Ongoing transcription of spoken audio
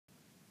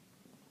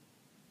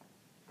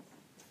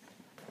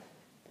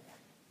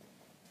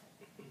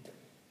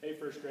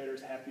first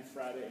graders, happy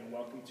Friday and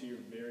welcome to your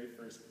very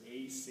first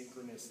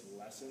asynchronous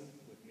lesson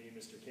with me,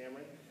 Mr.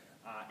 Cameron.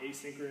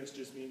 Asynchronous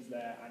just means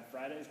that on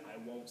Fridays I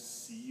won't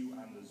see you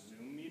on the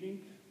Zoom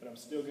meeting, but I'm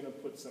still going to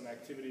put some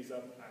activities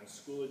up on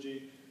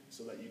Schoology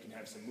so that you can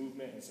have some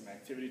movement and some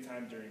activity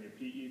time during your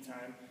PE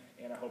time,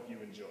 and I hope you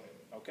enjoy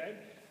it, okay?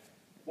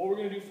 What we're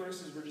going to do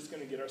first is we're just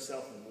going to get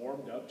ourselves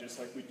warmed up just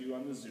like we do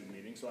on the Zoom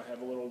meeting. So I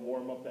have a little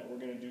warm-up that we're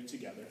going to do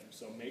together.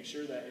 So make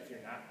sure that if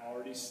you're not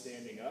already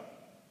standing up,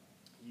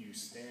 you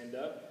stand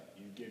up,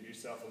 you give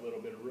yourself a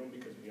little bit of room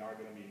because we are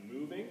going to be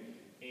moving,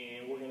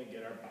 and we're going to get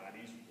our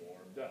bodies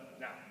warmed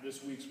up. Now,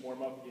 this week's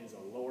warm-up is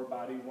a lower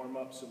body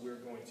warm-up, so we're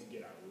going to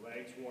get our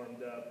legs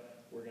warmed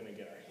up, we're going to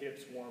get our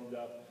hips warmed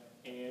up,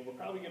 and we're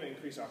probably going to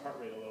increase our heart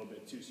rate a little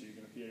bit too, so you're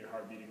going to feel your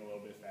heart beating a little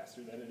bit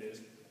faster than it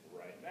is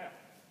right now.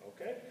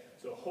 Okay?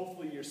 So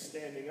hopefully you're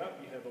standing up,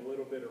 you have a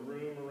little bit of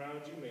room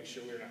around you, make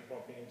sure we're not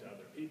bumping into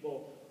other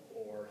people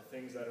or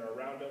things that are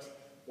around us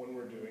when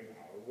we're doing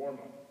our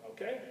warm-up.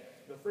 Okay?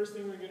 The first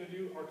thing we're going to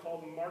do are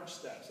called march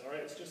steps. All right?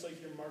 It's just like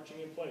you're marching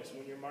in place.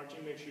 When you're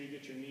marching, make sure you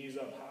get your knees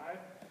up high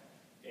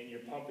and you're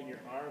pumping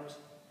your arms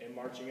and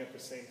marching at the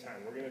same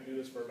time. We're going to do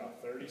this for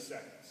about 30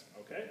 seconds.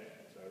 Okay?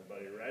 So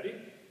everybody ready?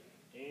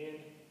 And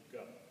go.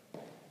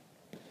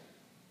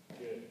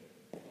 Good.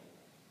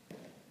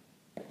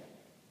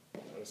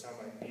 Notice how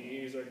my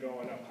knees are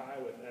going up high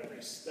with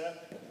every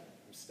step.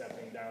 I'm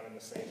stepping down in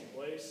the same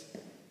place.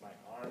 My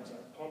arms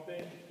are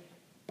pumping.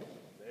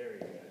 Very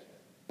good.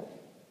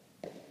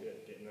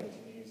 Good. Getting those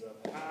knees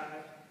up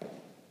high.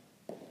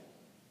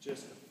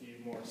 Just a few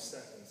more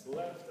seconds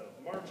left of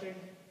marching.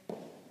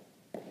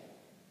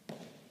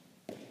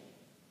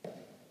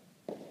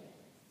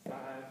 5,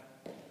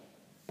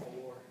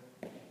 4,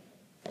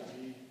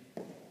 3,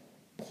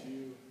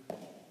 2,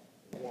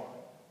 1.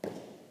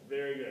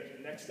 Very good.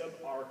 Next up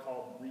are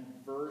called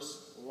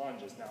reverse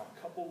lunges. Now, a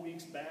couple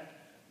weeks back,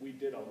 we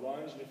did a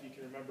lunge, and if you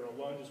can remember,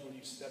 a lunge is when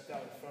you stepped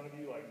out in front of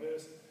you like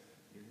this,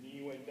 your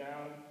knee went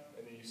down,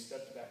 and then you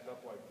stepped back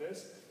up like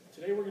this.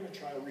 Today, we're going to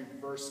try a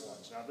reverse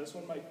lunge. Now, this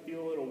one might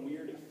feel a little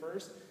weird at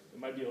first. It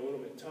might be a little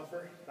bit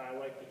tougher, but I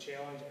like the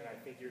challenge, and I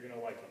think you're going to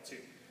like it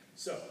too.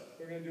 So,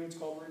 we're going to do what's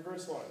called a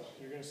reverse lunge.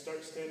 You're going to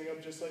start standing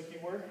up just like you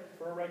were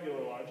for a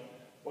regular lunge,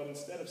 but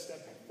instead of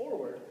stepping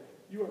forward,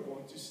 you are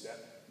going to step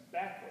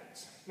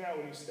backwards. Now,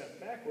 when you step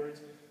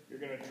backwards, you're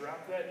going to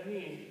drop that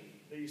knee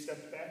that you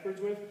stepped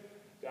backwards with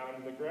down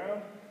to the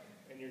ground,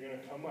 and you're going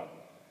to come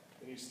up.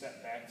 Then you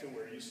step back to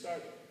where you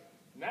started.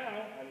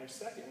 Now, on your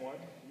second one,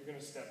 you're going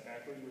to step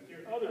backwards with your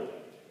other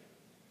leg.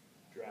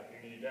 Drop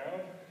your knee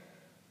down,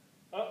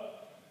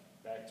 up,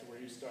 back to where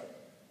you started.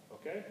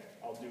 Okay?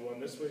 I'll do one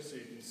this way so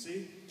you can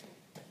see.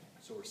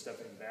 So we're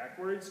stepping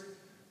backwards,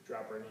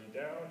 drop our knee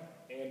down,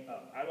 and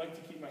up. I like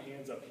to keep my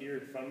hands up here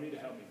in front of me to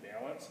help me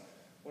balance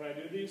when I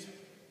do these,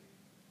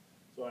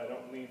 so I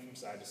don't lean from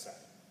side to side.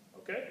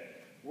 Okay?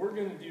 We're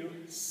going to do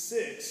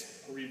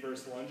 6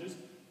 reverse lunges,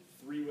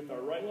 3 with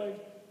our right leg,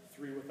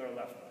 3 with our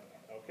left leg.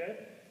 Okay?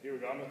 Here we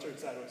go. I'm going to turn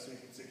sideways so you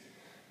can see.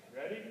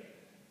 Ready?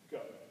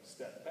 Go.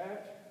 Step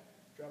back,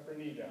 drop our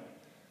knee down,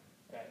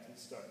 back to the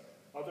start.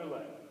 Other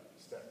leg.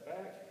 Step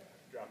back,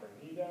 drop our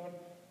knee down,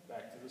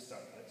 back to the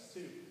start. That's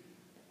 2.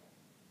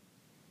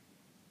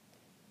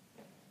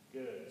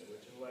 Good.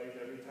 Switching legs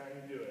every time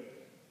you do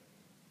it.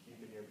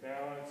 Keeping your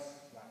balance,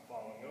 not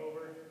falling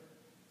over.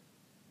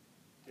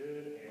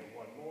 Good, and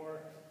one more.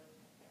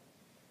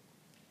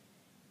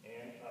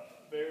 And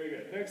up. Very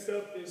good. Next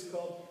up is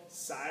called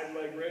side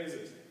leg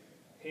raises.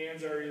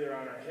 Hands are either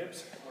on our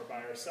hips or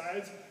by our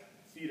sides.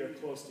 Feet are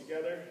close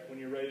together. When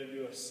you're ready to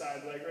do a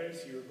side leg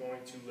raise, you're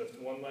going to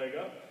lift one leg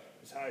up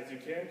as high as you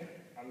can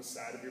on the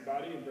side of your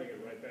body and bring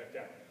it right back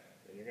down.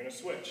 Then you're going to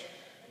switch.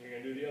 And you're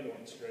going to do the other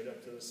one straight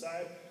up to the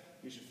side.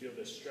 You should feel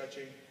this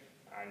stretching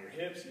on your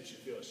hips, you should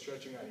feel it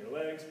stretching on your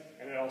legs,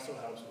 and it also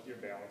helps with your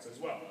balance as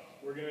well.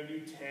 We're going to do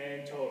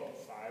 10 total.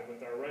 5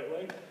 with our right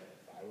leg,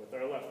 5 with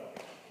our left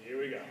leg. Here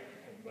we go.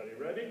 Everybody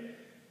ready?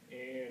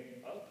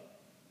 And up.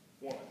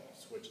 1.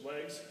 Switch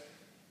legs.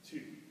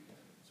 2.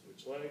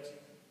 Switch legs.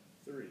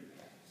 3.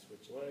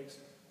 Switch legs.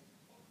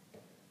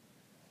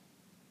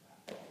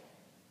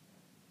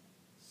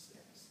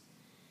 6.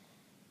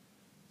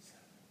 7.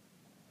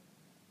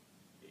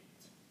 8.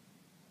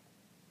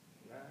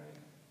 9.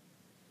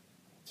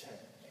 10.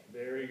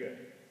 Very good.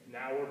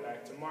 Now we're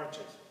back to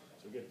marches.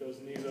 So get those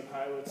knees up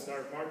high. Let's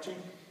start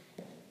marching.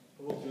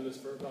 We'll do this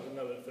for about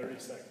another 30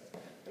 seconds.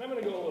 And I'm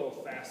going to go a little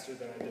faster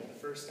than I did the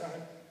first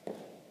time,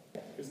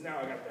 because now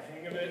I got the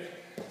hang of it.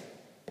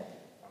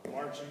 I'm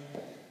marching.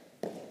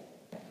 I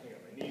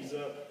got my knees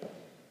up.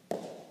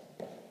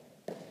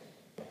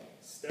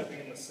 Stepping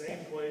in the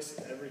same place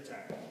every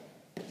time.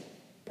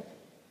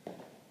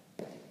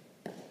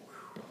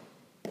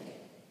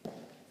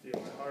 Feel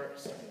my heart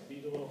starting to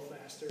beat a little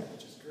faster,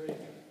 which is great.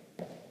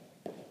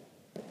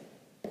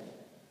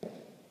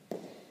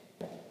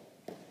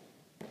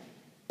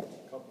 A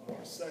couple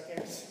more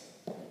seconds.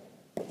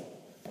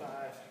 5,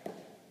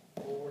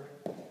 4,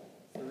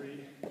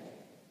 3,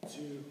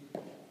 2,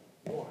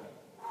 1.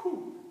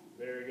 Whew.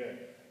 Very good.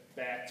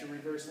 Back to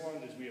reverse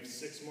lunges. We have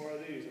 6 more of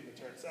these. If we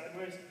turn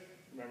sideways,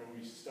 remember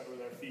we start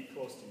with our feet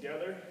close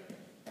together.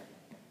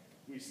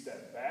 We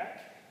step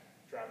back,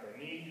 drop our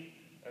knee,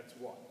 that's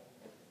 1.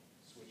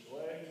 Switch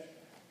legs,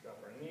 drop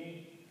our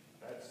knee,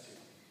 that's 2.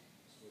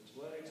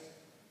 Switch legs,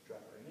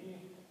 drop our knee,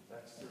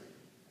 that's 3.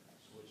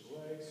 Switch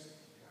legs,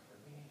 drop our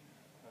knee,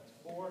 that's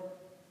 4,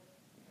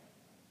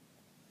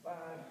 5,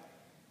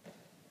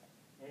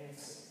 and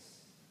 6.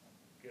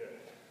 Good.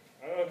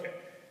 Okay,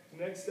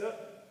 next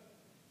up,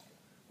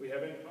 we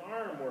have an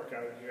arm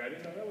workout in here. I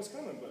didn't know that was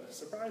coming, but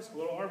surprise, a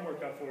little arm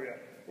workout for you.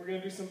 We're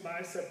going to do some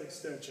bicep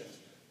extensions.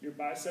 Your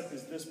bicep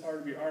is this part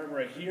of your arm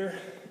right here.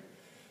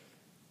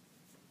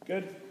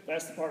 Good.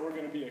 That's the part we're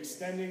going to be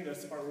extending.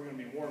 That's the part we're going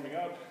to be warming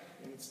up.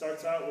 And it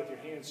starts out with your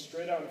hands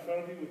straight out in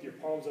front of you with your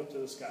palms up to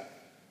the sky.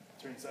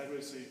 Turn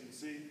sideways so you can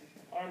see.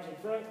 Arms in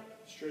front,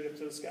 straight up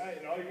to the sky.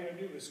 And all you're going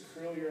to do is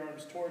curl your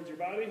arms towards your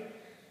body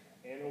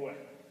and away.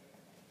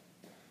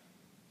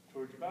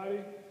 Towards your body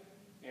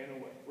and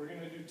away. We're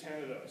going to do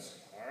 10 of those.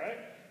 All right?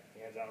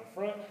 Hands out in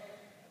front.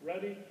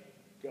 Ready?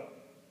 Go.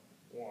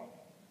 1,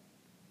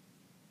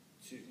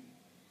 2,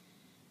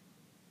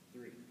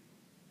 3,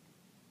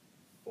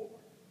 4,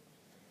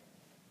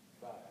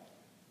 5,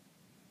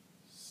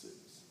 6,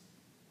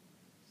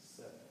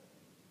 7,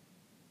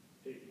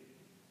 8,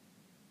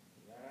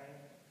 9,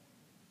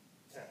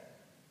 10.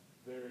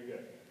 Very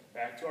good.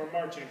 Back to our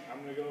marching.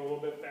 I'm going to go a little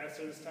bit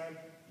faster this time.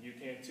 You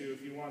can too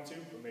if you want to,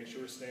 but make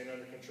sure we're staying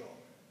under control.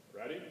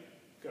 Ready?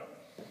 Go.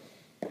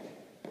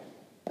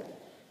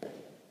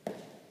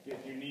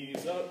 Get your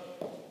knees up.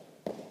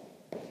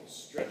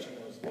 Stretching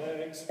those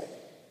legs.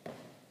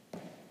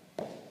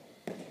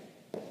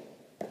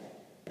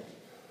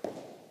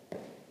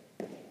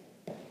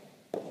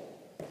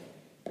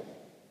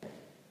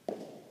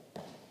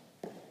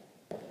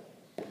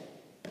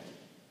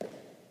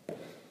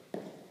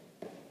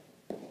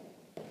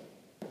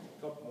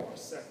 Couple more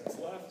seconds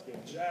left.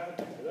 Good job.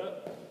 Keep it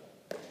up.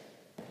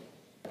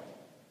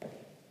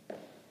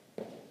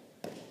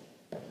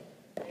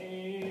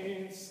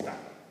 And stop.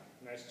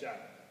 Nice job.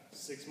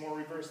 6 more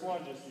reverse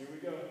lunges. Here we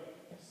go.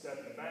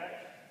 Stepping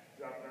back,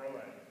 dropping our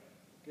leg.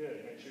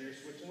 Good. Make sure you're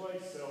switching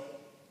legs still.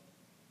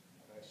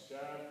 Nice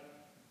job.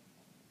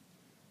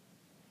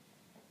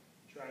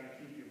 Trying to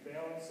keep your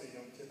balance so you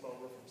don't tip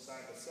over from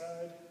side to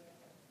side.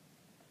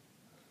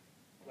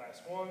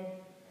 Last one.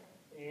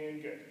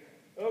 And good.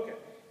 Okay.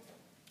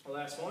 The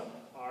last one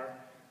are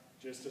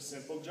just a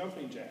simple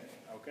jumping jack.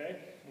 Okay?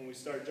 When we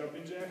start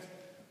jumping jacks,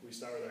 we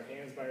start with our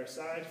hands by our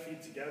side,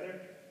 feet together,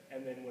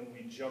 and then when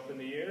we jump in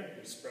the air,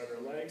 we spread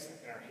our legs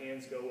and our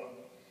hands go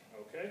up.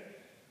 Okay?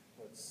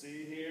 Let's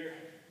see here.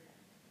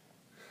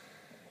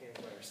 Hands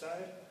by our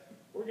side.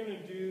 We're going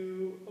to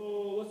do,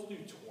 let's do 20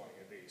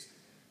 of these.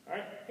 All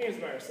right? Hands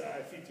by our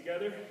side, feet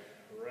together.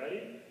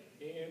 Ready?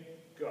 And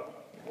go.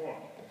 1,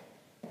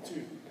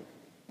 2,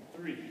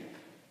 3,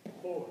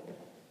 4,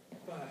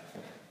 5,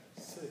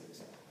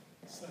 6,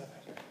 7,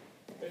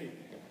 8,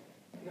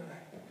 9,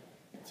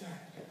 10.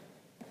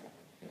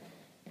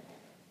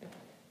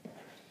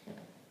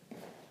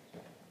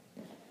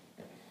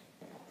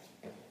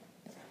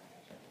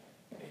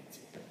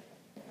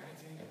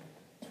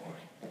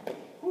 20.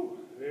 Whew.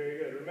 Very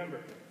good. Remember,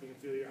 you can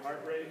feel your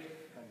heart rate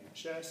on your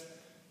chest.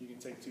 You can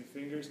take 2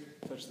 fingers,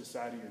 touch the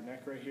side of your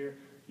neck right here.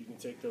 You can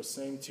take those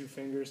same 2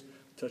 fingers,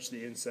 touch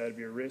the inside of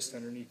your wrist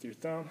underneath your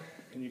thumb,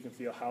 and you can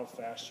feel how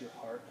fast your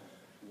heart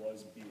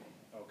was beating.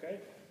 Okay?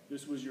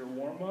 This was your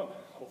warm-up.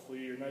 Hopefully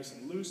you're nice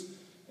and loose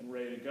and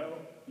ready to go.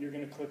 You're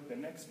going to click the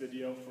next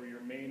video for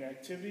your main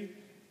activity,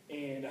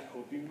 and I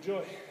hope you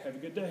enjoy. Have a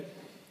good day.